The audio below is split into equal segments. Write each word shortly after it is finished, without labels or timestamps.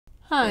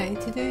Hi,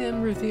 today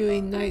I'm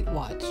reviewing Night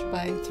Watch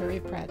by Terry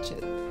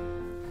Pratchett.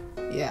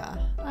 Yeah,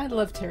 I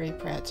love Terry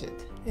Pratchett,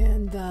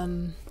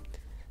 and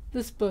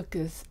this book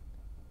is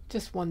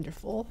just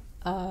wonderful,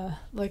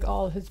 like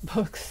all his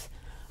books.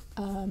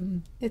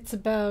 It's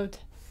about,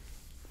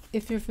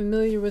 if you're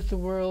familiar with the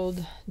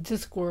world,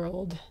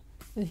 Discworld,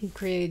 that he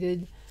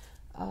created,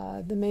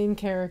 the main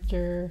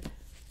character,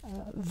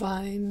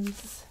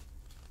 Vimes,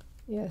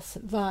 yes,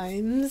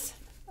 Vimes,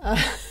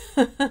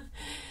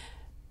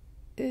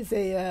 is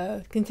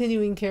a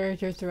continuing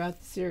character throughout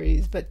the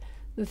series, but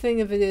the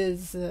thing of it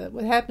is,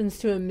 what happens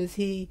to him is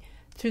he,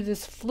 through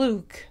this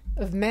fluke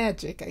of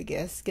magic, I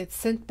guess, gets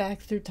sent back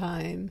through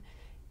time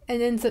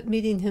and ends up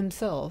meeting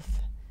himself.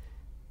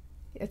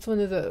 It's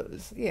one of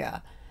those,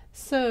 yeah.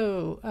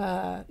 So,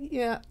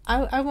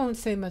 I won't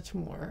say much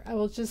more. I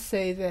will just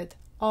say that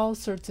all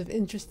sorts of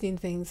interesting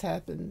things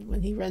happen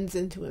when he runs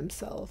into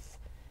himself,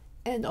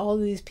 and all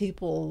these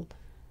people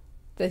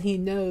that he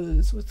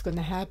knows what's going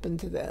to happen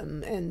to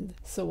them, and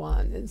so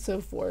on and so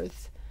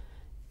forth.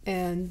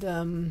 And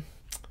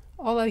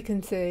all I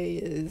can say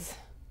is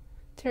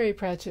Terry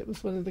Pratchett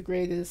was one of the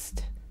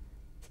greatest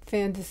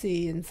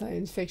fantasy and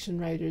science fiction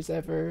writers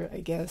ever,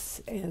 I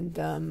guess. And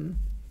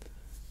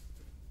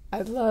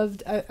I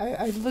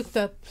looked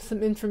up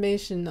some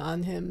information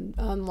on him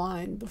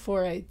online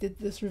before I did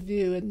this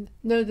review, and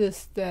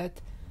noticed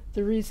that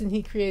the reason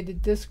he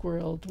created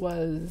Discworld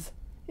was,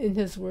 in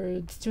his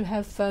words, to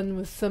have fun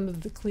with some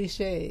of the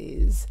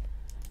cliches.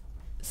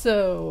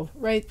 So,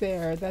 right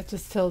there, that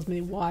just tells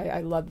me why I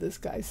love this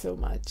guy so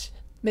much.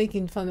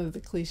 Making fun of the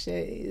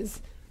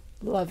cliches.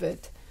 Love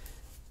it.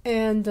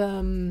 And,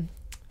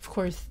 of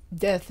course,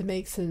 Death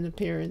makes an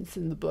appearance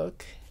in the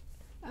book.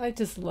 I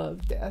just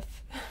love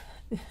Death.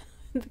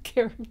 The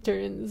character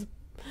in this,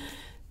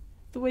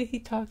 the way he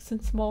talks in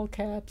small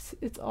caps,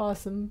 it's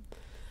awesome.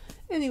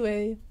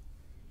 Anyway,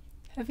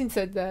 having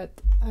said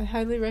that, I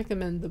highly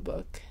recommend the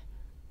book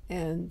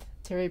and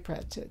Terry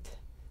Pratchett.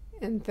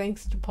 And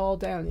thanks to Paul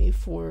Downey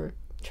for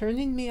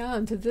turning me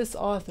on to this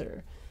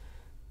author,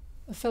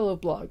 a fellow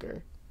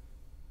blogger.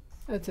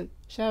 That's it.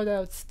 Shout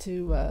outs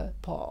to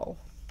Paul.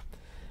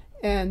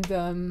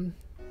 And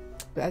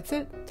that's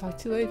it. Talk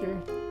to you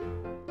later.